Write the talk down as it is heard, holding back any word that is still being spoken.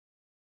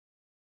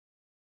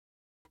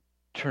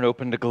Turn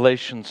open to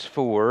Galatians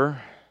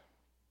 4.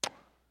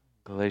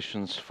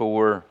 Galatians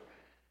 4,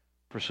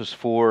 verses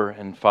 4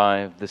 and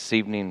 5 this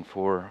evening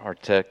for our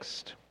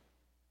text.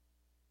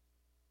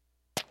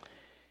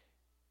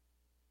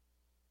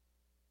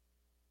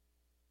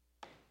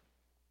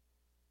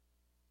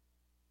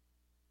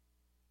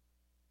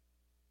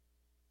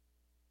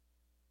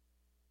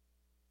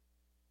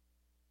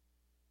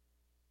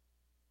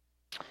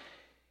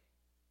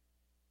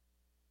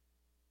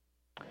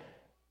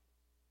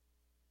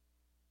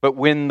 But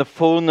when the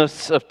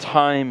fullness of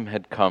time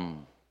had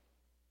come,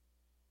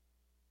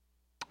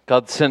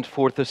 God sent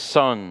forth a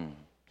Son,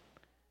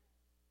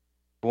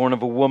 born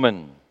of a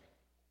woman,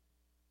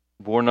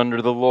 born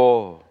under the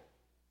law,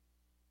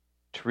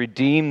 to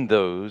redeem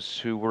those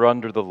who were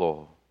under the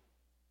law,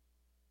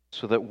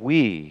 so that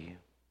we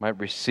might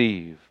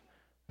receive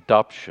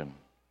adoption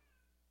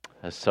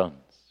as sons.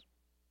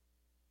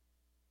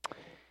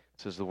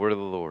 This is the word of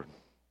the Lord.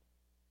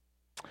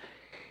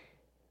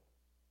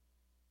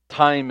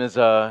 Time is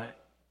an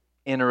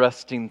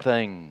interesting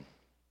thing.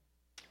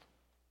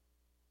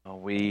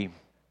 We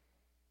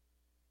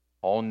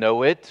all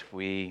know it.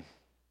 We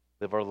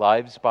live our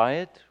lives by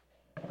it.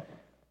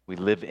 We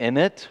live in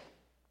it.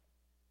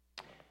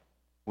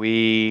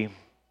 We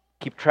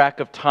keep track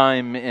of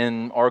time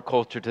in our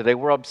culture today.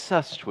 We're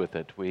obsessed with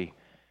it. We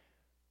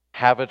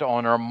have it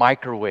on our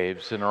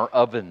microwaves, in our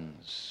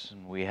ovens,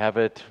 and we have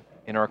it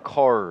in our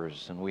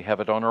cars, and we have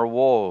it on our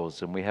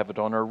walls, and we have it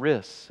on our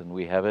wrists, and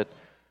we have it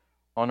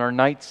on our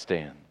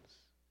nightstands.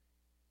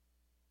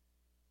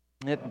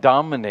 It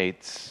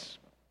dominates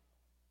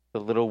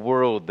the little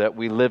world that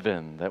we live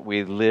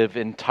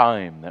in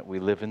time, that we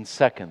live in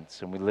seconds,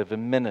 and we live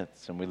in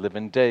minutes, and we live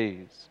in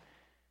days.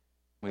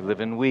 We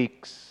live in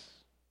weeks,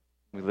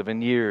 we live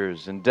in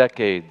years and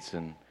decades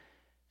and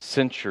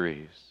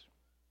centuries.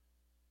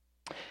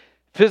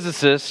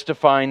 Physicists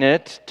define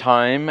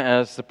time,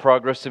 as the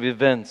progress of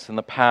events in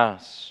the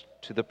past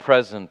to the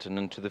present and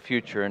into the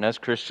future. And as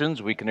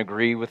Christians, we can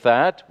agree with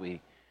that.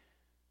 We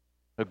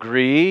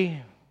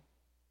agree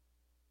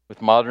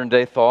with modern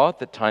day thought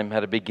that time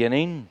had a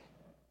beginning.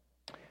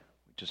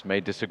 We just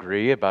may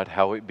disagree about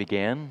how it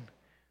began.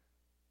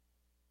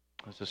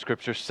 As the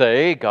scriptures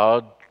say,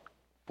 God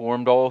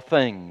formed all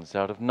things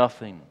out of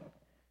nothing,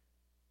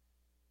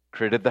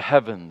 created the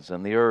heavens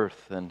and the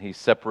earth, and He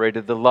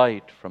separated the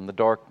light from the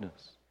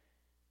darkness.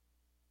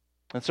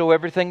 And so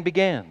everything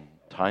began.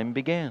 Time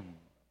began.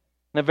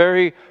 In a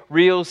very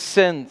real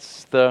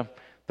sense, the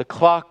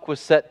clock was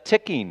set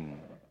ticking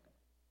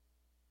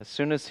as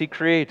soon as He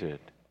created.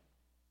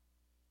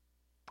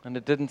 And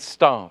it didn't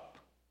stop.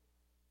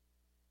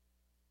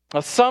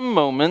 Now, some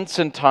moments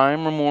in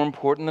time are more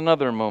important than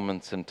other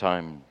moments in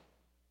time.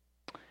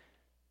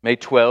 May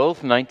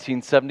 12th,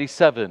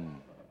 1977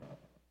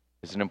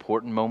 is an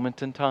important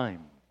moment in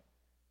time.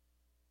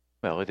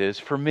 Well, it is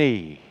for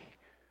me.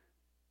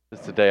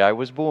 It's the day I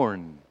was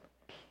born.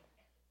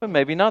 But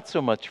maybe not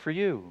so much for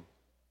you.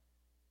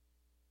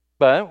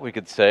 But we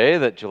could say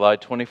that July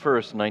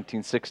 21st,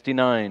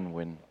 1969,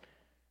 when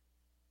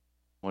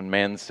one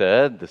man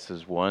said, "This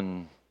is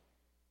one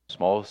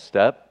small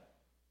step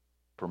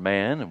for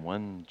man and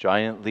one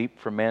giant leap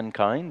for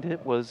mankind,"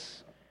 it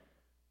was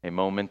a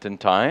moment in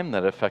time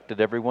that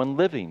affected everyone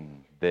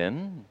living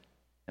then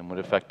and would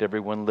affect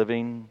everyone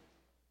living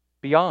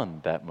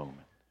beyond that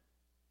moment.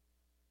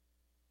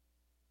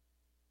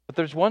 But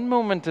there's one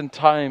moment in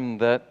time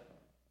that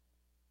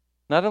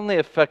not only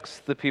affects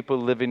the people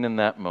living in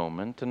that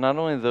moment, and not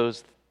only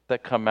those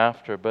that come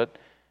after, but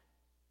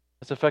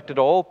has affected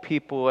all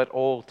people at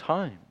all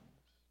times.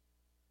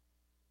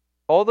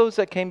 All those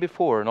that came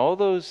before, and all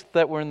those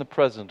that were in the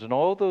present, and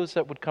all those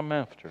that would come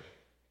after.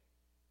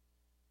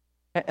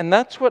 And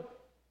that's what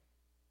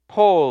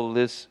Paul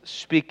is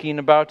speaking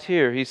about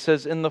here. He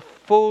says, in the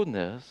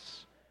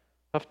fullness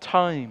of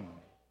time.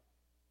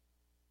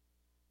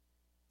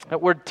 That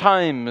word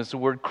time is the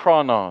word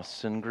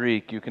chronos in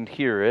Greek. You can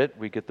hear it.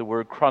 We get the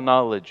word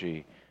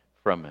chronology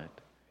from it.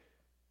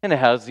 And it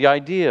has the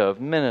idea of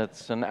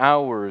minutes and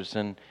hours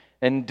and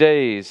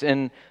days.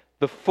 In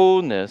the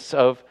fullness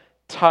of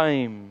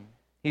time.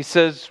 He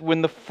says,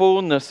 when the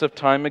fullness of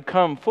time had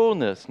come.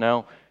 Fullness.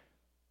 Now,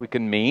 we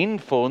can mean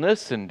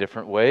fullness in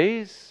different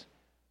ways.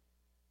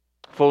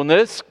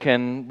 Fullness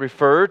can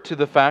refer to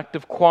the fact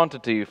of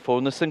quantity.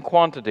 Fullness in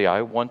quantity.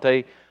 I want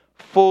a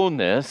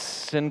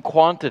fullness in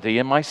quantity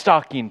in my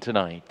stocking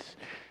tonight.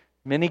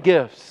 Many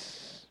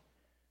gifts.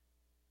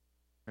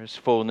 There's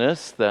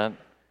fullness that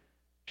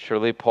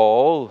surely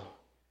Paul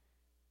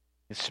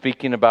is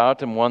speaking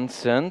about in one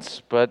sense,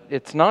 but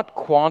it's not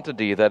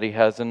quantity that he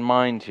has in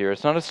mind here.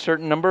 It's not a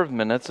certain number of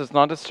minutes. It's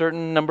not a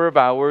certain number of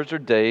hours or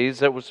days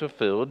that was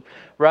fulfilled.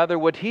 Rather,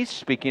 what he's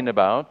speaking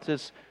about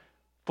is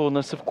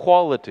fullness of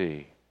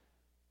quality.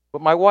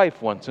 What my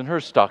wife wants in her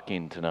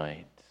stocking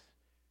tonight.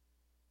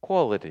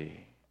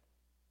 Quality.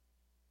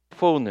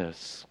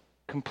 Fullness,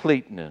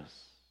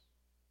 completeness.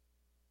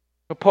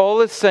 What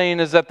Paul is saying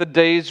is that the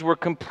days were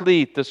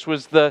complete. This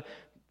was the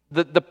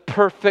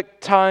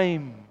perfect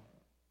time.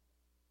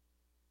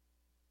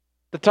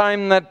 The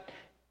time that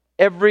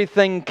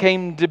everything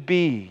came to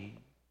be.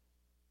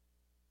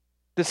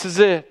 This is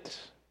it.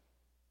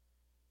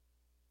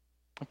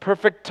 A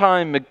perfect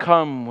time had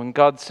come when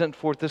God sent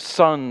forth His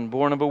Son,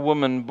 born of a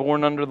woman,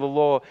 born under the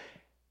law,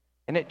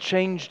 and it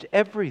changed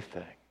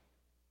everything.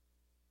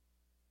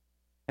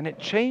 And it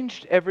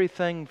changed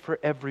everything for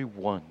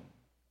everyone.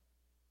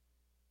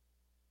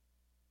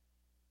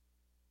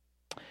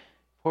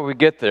 Before we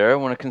get there, I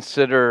want to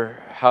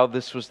consider how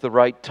this was the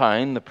right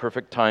time, the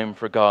perfect time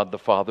for God the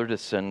Father to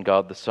send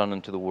God the Son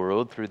into the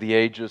world. Through the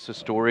ages,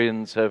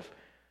 historians have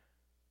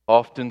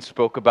often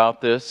spoke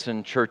about this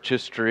in church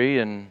history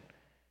in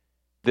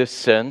this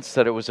sense,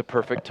 that it was a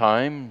perfect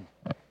time.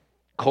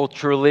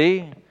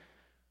 Culturally,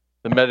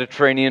 the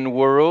Mediterranean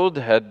world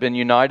had been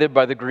united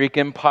by the Greek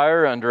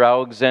Empire under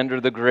Alexander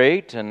the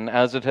Great, and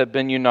as it had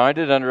been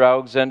united under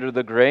Alexander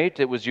the Great,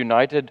 it was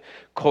united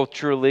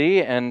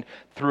culturally, and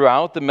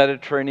throughout the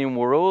Mediterranean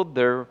world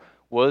there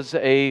was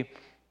a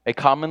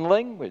common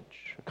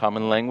language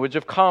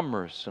of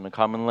commerce and a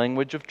common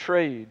language of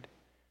trade.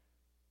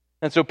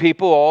 And so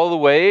people all the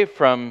way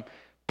from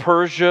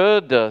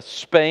Persia to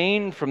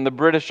Spain, from the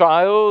British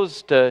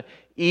Isles to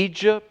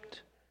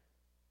Egypt,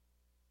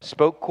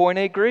 spoke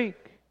Koine Greek.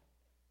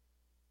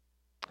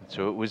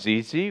 So it was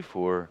easy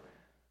for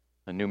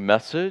a new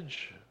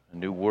message, a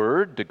new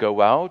word to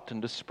go out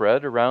and to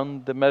spread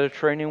around the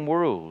Mediterranean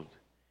world.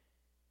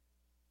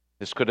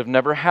 This could have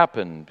never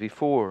happened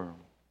before.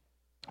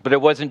 But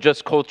it wasn't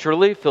just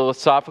culturally,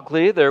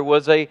 philosophically. There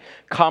was a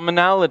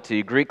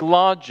commonality. Greek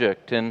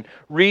logic and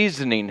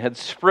reasoning had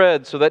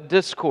spread so that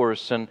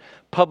discourse and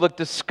public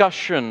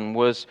discussion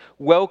was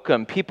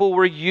welcome. People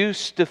were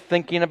used to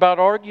thinking about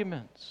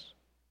arguments.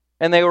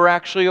 And they were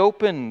actually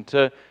open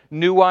to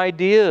new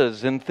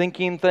ideas and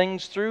thinking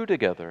things through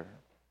together.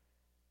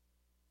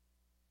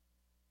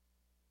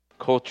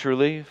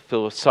 Culturally,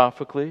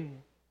 philosophically,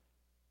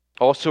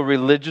 also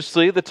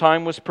religiously, the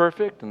time was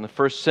perfect. In the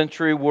first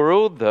century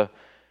world,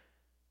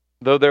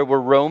 though there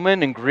were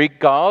Roman and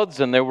Greek gods,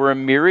 and there were a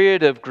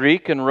myriad of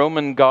Greek and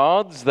Roman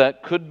gods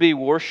that could be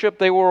worshipped,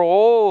 they were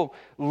all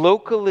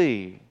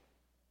locally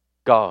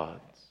gods.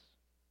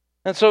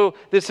 And so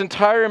this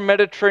entire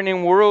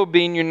Mediterranean world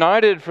being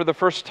united for the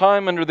first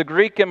time under the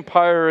Greek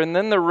Empire and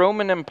then the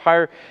Roman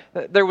Empire,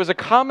 there was a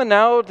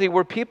commonality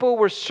where people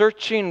were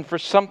searching for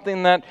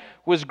something that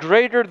was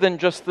greater than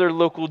just their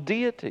local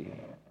deity.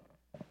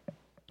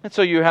 And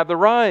so you have the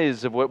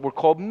rise of what were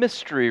called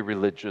mystery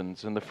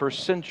religions in the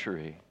first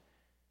century.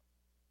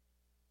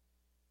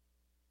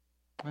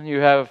 And you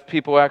have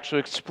people actually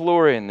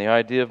exploring the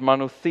idea of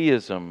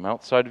monotheism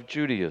outside of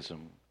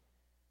Judaism.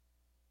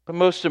 But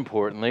most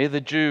importantly,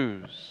 the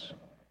Jews.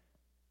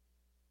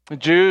 The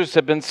Jews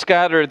have been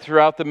scattered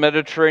throughout the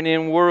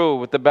Mediterranean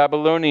world with the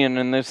Babylonian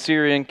and the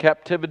Assyrian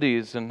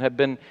captivities and have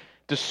been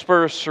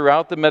dispersed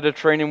throughout the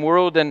Mediterranean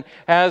world. And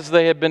as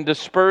they had been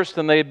dispersed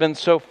and they had been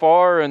so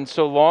far and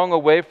so long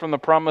away from the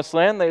Promised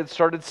Land, they had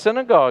started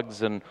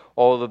synagogues in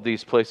all of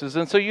these places.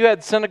 And so you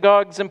had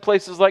synagogues in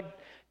places like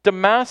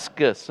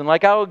Damascus and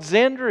like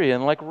Alexandria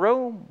and like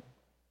Rome.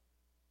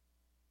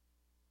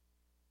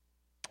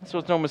 So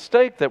it's no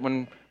mistake that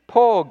when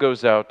Paul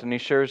goes out and he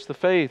shares the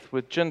faith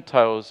with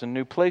Gentiles in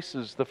new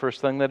places, the first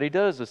thing that he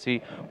does is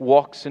he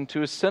walks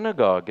into a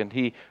synagogue and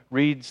he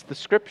reads the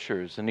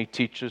Scriptures and he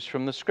teaches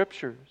from the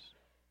Scriptures.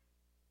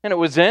 And it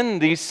was in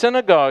these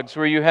synagogues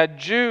where you had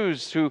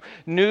Jews who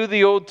knew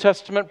the Old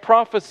Testament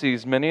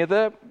prophecies, many of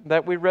them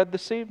that we read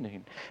this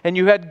evening. And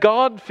you had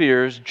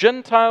God-fearers,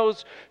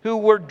 Gentiles who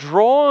were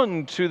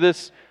drawn to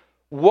this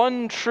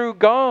one true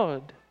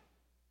God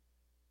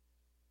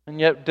and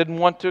yet didn't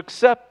want to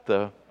accept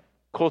the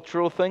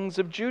cultural things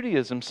of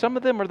Judaism. Some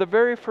of them are the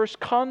very first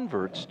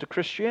converts to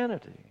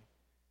Christianity.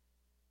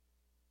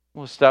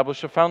 We'll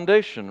establish a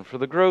foundation for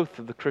the growth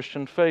of the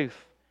Christian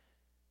faith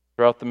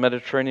throughout the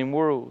Mediterranean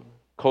world,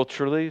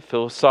 culturally,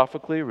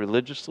 philosophically,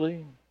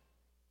 religiously.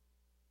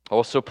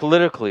 Also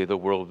politically, the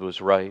world was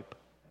ripe.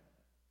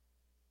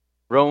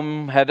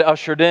 Rome had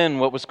ushered in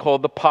what was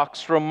called the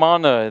Pax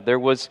Romana. There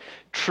was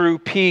true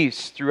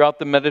peace throughout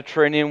the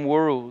Mediterranean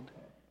world.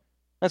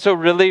 And so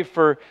really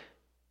for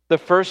the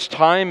first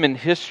time in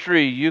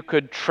history, you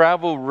could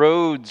travel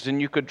roads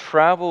and you could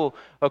travel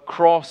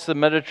across the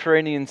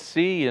Mediterranean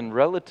Sea in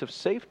relative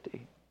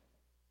safety.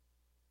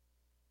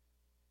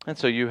 And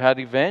so you had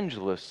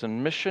evangelists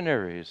and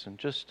missionaries and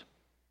just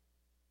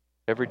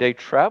everyday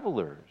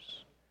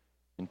travelers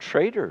and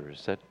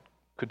traders that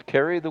could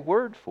carry the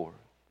word forth.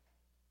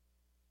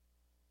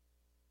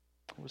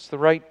 It was the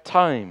right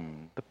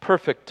time, the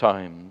perfect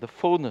time, the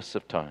fullness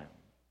of time.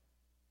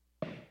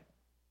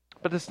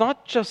 But it's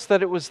not just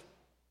that it was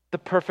the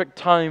perfect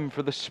time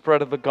for the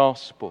spread of the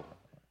gospel.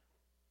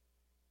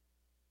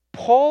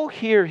 Paul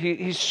here,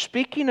 he's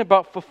speaking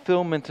about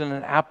fulfillment in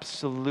an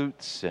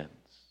absolute sense.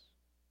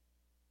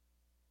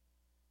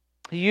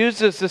 He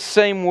uses the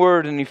same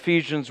word in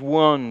Ephesians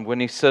 1 when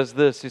he says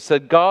this. He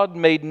said, God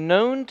made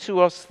known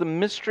to us the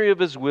mystery of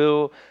His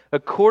will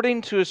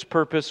according to His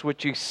purpose,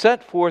 which He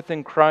set forth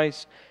in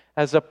Christ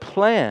as a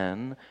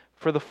plan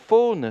for the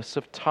fullness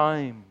of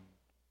time.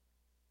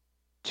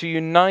 to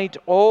unite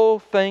all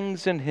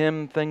things in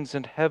Him, things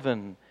in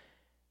heaven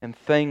and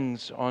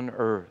things on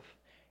earth.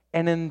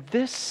 And in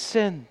this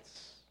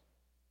sense,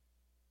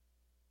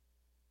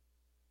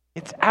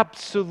 it's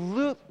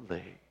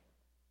absolutely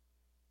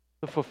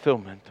the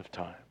fulfillment of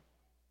time.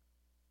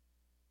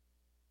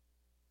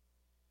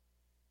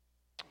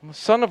 When the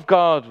Son of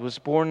God was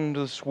born into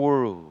this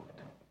world,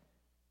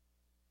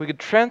 we could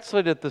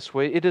translate it this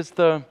way: it is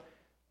the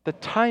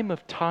time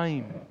of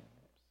time.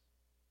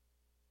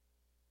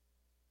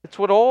 It's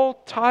what all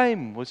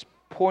time was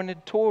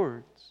pointed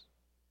towards.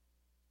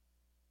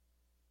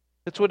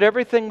 It's what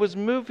everything was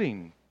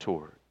moving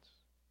towards.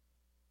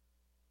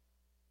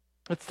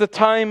 It's the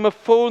time of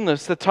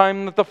fullness, the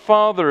time that the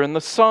Father and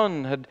the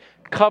Son had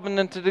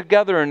covenanted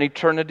together in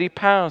eternity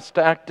past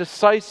to act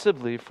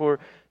decisively for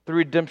the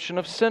redemption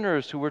of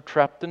sinners who were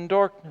trapped in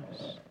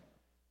darkness,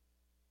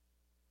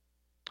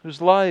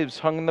 whose lives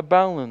hung in the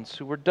balance,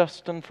 who were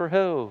destined for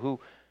hell, who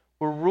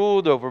were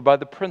ruled over by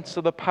the prince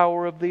of the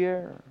power of the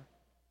air.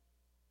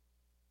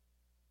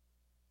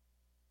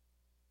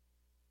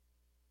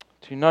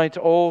 To unite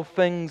all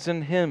things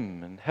in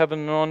Him, in heaven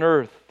and on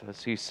earth,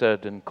 as He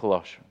said in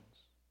Colossians.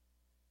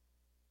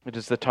 It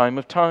is the time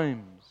of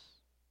times.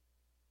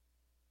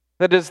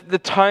 That is the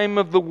time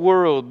of the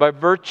world. By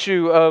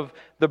virtue of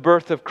the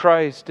birth of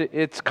Christ,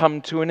 it's come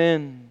to an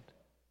end.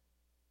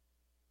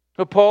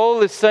 What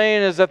Paul is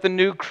saying is that the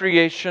new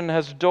creation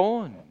has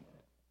dawned.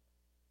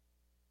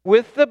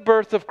 With the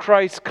birth of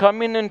Christ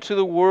coming into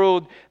the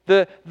world,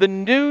 the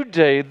new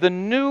day, the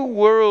new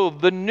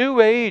world, the new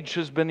age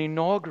has been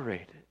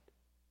inaugurated.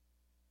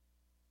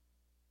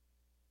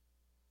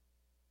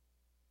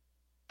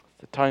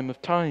 It's the time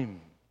of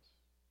time.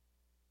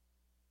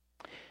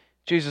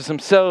 Jesus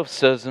Himself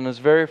says in His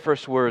very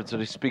first words that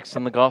He speaks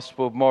in the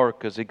Gospel of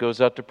Mark as He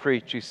goes out to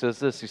preach, He says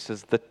this, He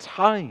says, "The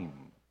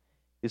time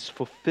is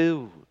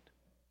fulfilled,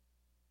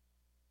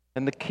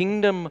 and the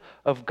kingdom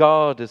of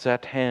God is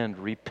at hand.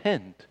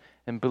 Repent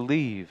and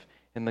believe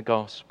in the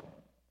gospel."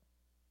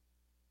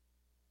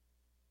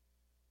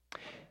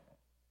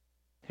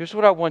 Here's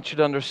what I want you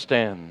to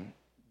understand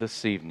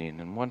this evening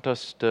and want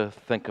us to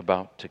think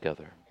about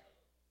together.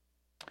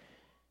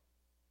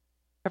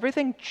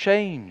 Everything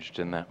changed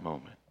in that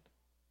moment.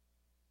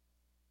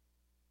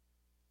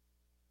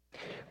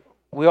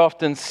 We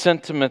often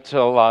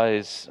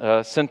sentimentalize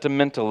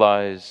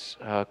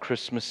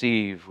Christmas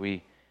Eve.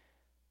 We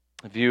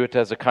view it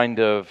as a kind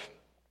of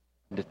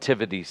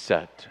nativity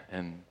set.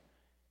 And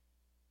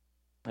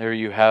there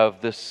you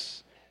have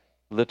this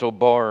little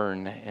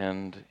barn,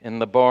 and in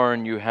the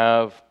barn you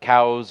have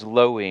cows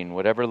lowing,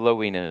 whatever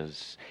lowing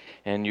is,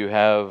 and you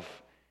have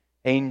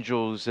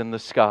angels in the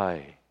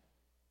sky,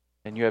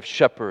 and you have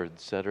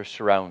shepherds that are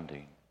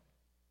surrounding.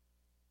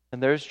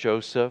 And there's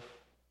Joseph,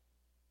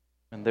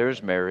 and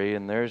there's Mary,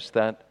 and there's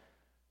that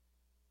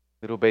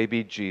little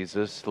baby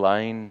Jesus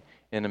lying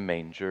in a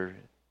manger.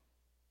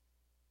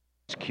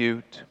 It's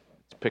cute,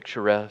 it's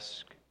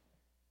picturesque,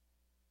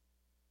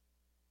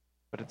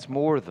 but it's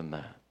more than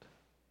that.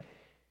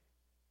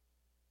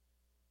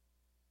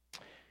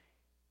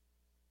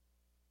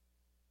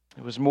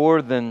 It was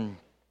more than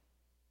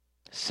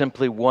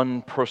simply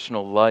one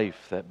personal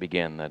life that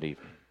began that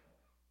evening.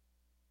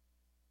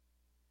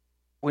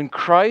 When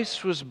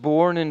Christ was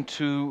born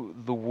into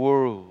the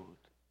world,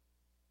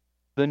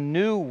 the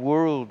new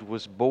world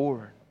was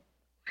born.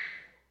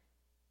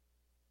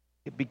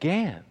 It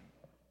began.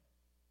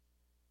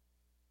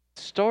 It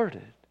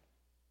started.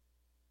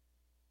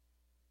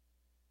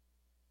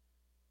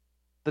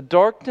 The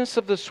darkness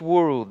of this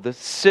world, the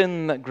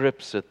sin that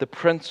grips it, the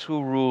prince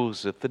who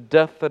rules it, the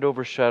death that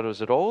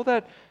overshadows it, all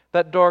that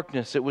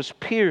darkness, it was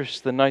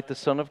pierced the night the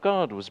Son of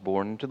God was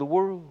born into the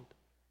world.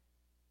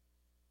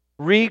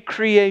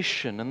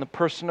 Recreation in the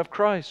person of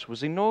Christ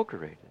was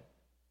inaugurated.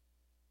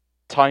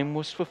 Time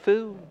was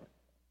fulfilled.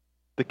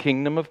 The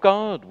kingdom of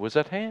God was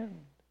at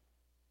hand.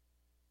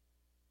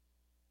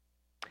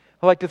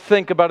 I like to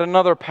think about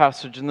another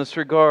passage in this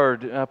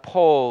regard.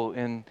 Paul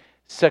in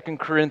 2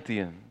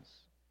 Corinthians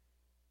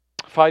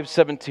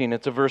 5:17.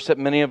 It's a verse that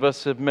many of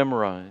us have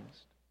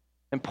memorized.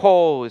 And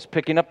Paul is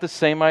picking up the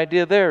same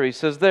idea there. He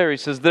says,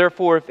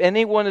 "Therefore, if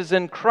anyone is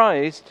in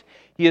Christ,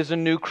 he is a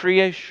new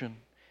creation.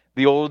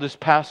 The old has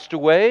passed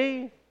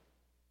away,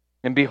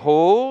 and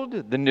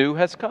behold, the new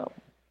has come."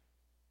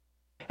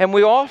 And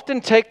we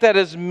often take that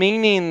as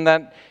meaning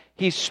that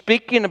he's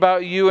speaking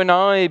about you and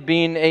I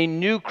being a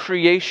new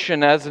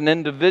creation as an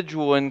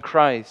individual in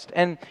Christ.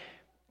 And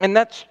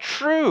that's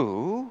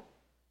true,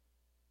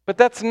 but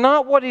that's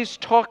not what he's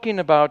talking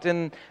about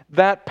in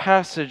that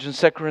passage in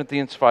 2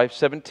 Corinthians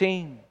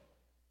 5:17.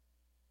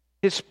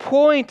 His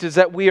point is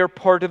that we are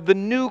part of the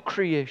new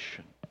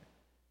creation.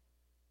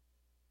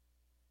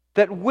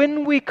 That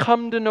when we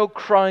come to know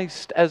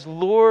Christ as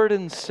Lord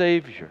and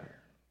Savior,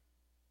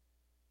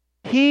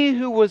 He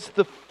who was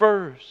the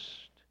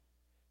first,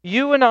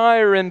 you and I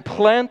are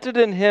implanted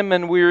in Him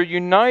and we are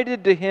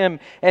united to Him,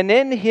 and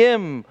in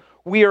Him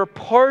we are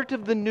part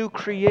of the new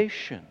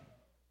creation.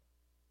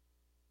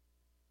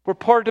 We're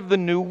part of the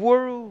new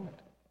world.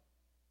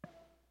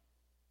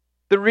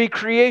 The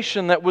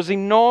recreation that was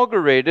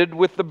inaugurated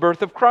with the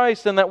birth of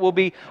Christ and that will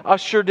be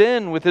ushered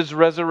in with his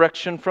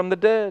resurrection from the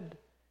dead.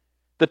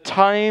 The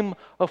time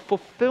of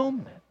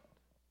fulfillment.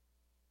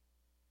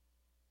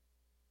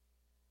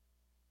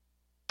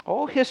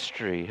 All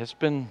history has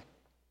been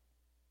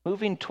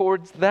moving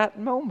towards that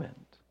moment.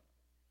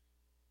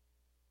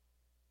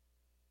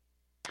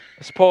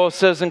 As Paul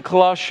says in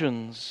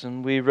Colossians,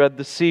 and we read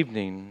this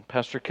evening,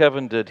 Pastor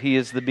Kevin did, he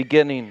is the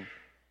beginning,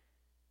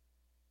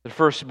 the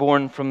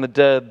firstborn from the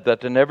dead,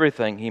 that in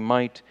everything he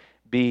might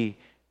be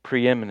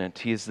preeminent.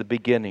 He is the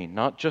beginning,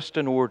 not just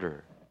an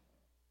order.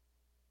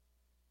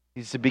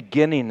 He's the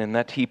beginning in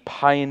that he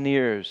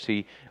pioneers,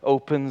 he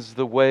opens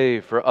the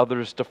way for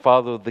others to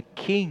follow. The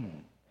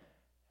King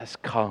has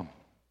come.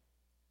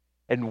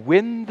 And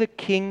when the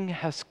King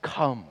has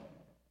come,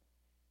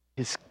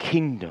 his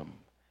kingdom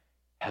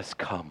has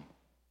come.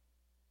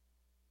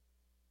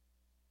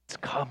 It's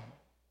come.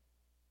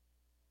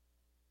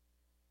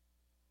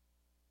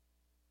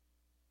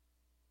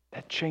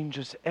 That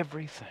changes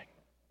everything.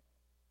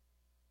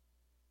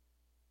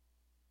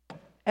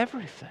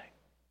 Everything.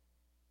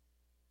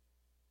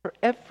 For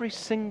every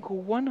single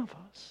one of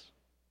us.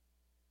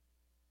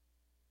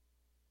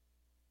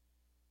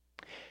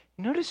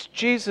 Notice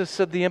Jesus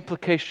said the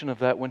implication of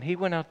that when he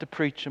went out to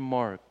preach in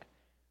Mark.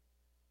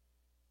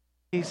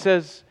 He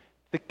says,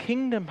 the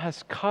kingdom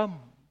has come.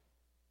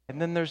 And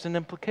then there's an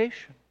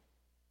implication.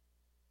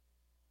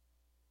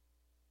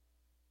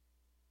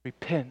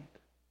 Repent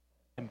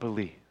and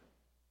believe.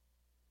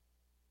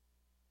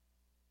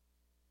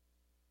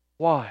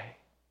 Why?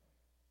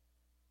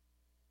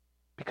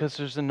 Because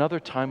there's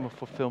another time of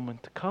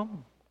fulfillment to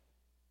come.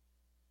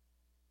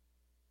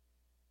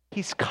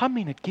 He's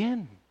coming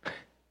again.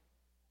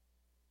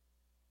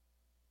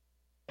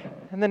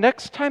 And the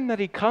next time that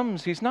he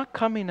comes, he's not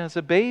coming as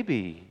a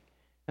baby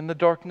in the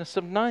darkness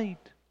of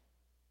night.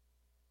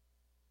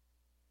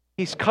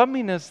 He's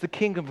coming as the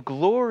King of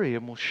glory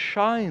and will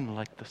shine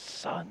like the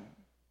sun.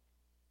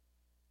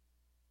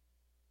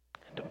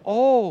 And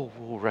all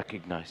will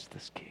recognize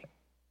this King.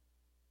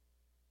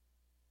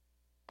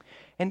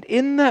 And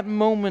in that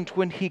moment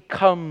when he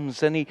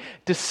comes and he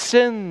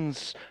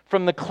descends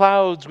from the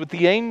clouds with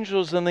the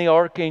angels and the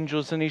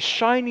archangels and he's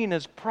shining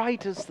as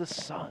bright as the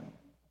sun,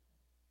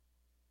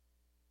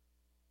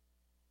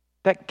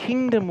 that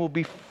kingdom will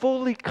be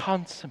fully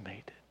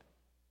consummated.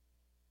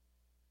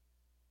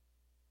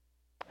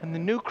 And the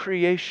new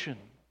creation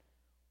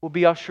will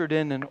be ushered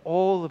in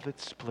all of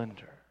its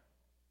splendor.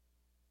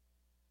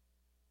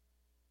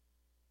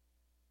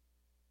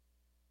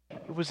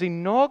 It was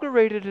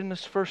inaugurated in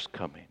his first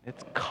coming.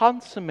 It's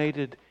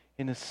consummated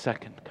in his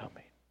second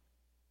coming.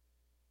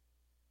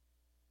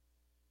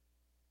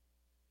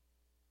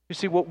 You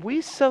see, what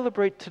we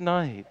celebrate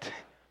tonight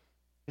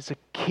is a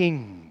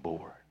king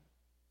born.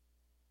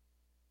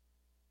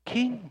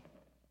 King.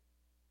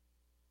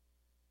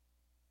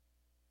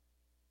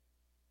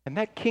 And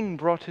that king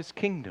brought his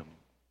kingdom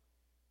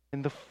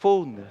in the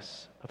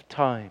fullness of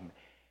time.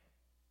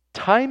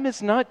 Time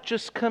is not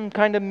just some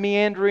kind of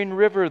meandering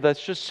river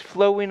that's just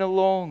flowing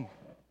along.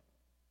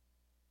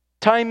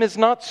 Time is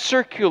not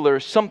circular,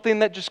 something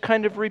that just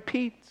kind of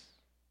repeats.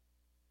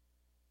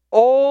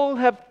 All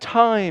of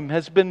time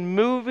has been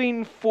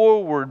moving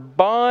forward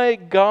by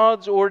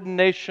God's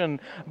ordination,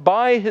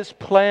 by his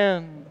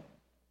plan.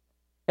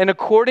 And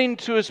according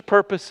to his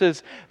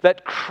purposes,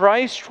 that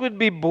Christ would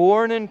be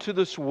born into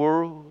this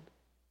world.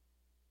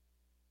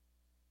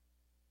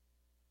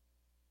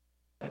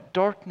 That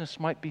darkness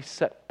might be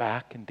set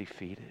back and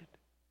defeated.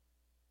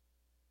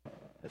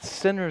 That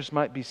sinners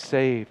might be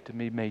saved and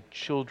be made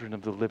children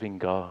of the living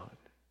God.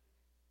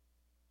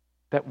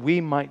 That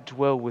we might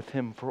dwell with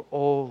him for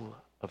all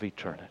of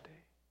eternity.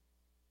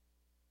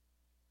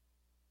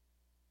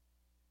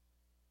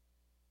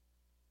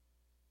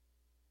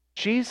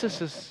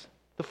 Jesus is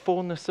the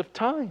fullness of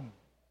time.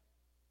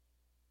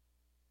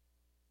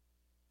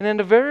 And in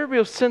a very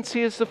real sense,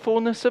 he is the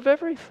fullness of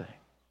everything.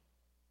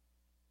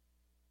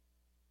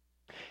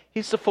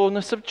 He's the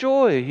fullness of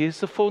joy. He is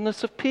the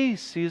fullness of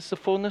peace. He is the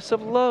fullness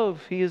of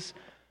love. He is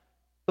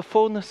the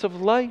fullness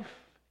of life.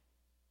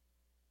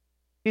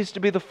 He is to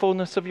be the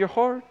fullness of your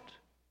heart.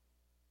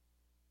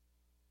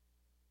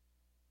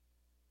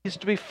 He is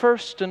to be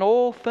first in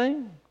all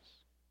things.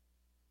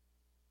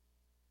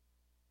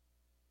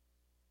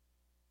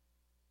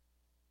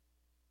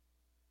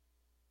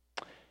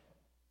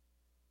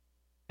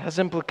 It has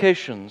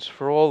implications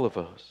for all of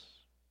us.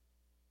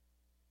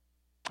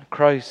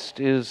 Christ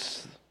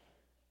is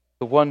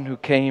the one who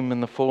came in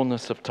the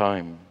fullness of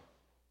time,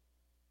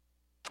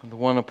 the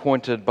one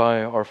appointed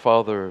by our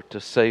Father to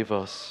save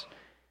us,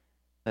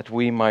 that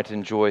we might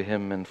enjoy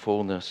him in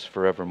fullness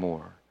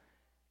forevermore.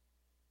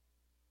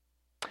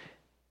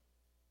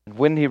 And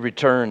when he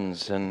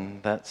returns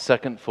and that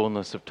second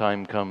fullness of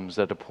time comes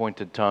at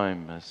appointed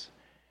time, as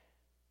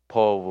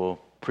Paul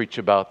will preach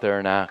about there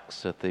in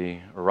Acts at the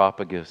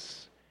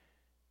Areopagus,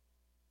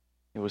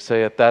 he will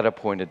say at that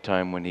appointed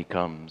time when he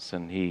comes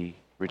and he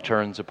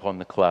returns upon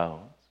the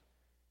clouds,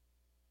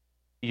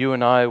 you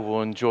and I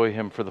will enjoy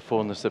him for the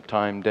fullness of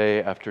time,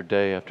 day after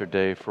day after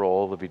day, for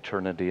all of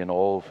eternity and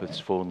all of its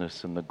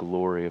fullness in the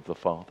glory of the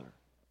Father,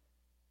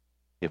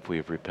 if we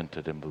have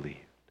repented and believed.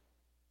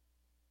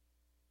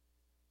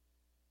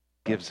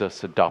 Gives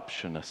us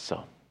adoption as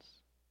sons.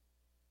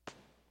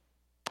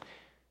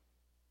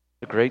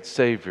 The great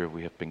Savior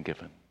we have been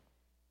given.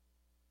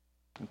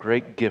 The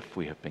great gift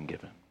we have been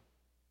given.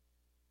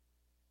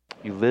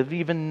 You live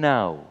even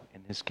now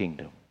in his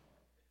kingdom.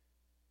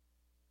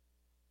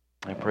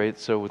 I pray it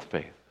so with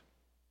faith.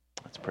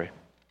 Let's pray.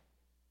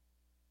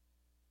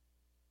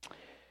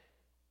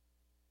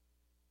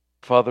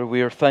 Father,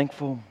 we are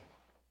thankful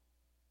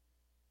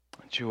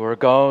that you are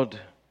God who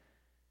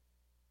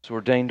has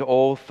ordained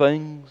all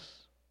things,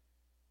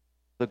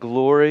 the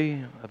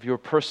glory of your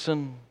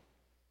person,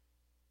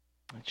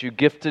 that you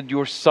gifted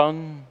your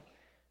Son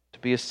to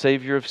be a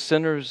Savior of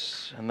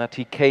sinners, and that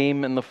he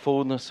came in the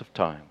fullness of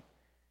time.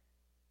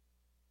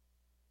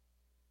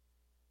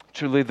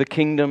 Truly, the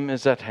kingdom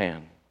is at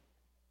hand.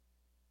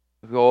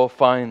 We all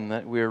find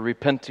that we are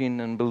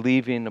repenting and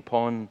believing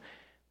upon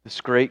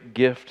this great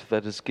gift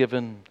that is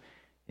given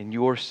in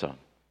your Son,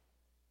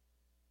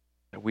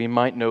 that we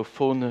might know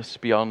fullness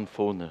beyond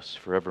fullness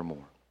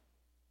forevermore.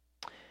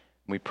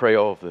 We pray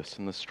all of this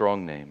in the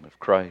strong name of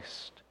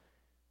Christ,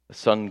 the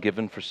Son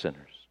given for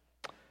sinners.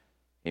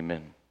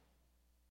 Amen.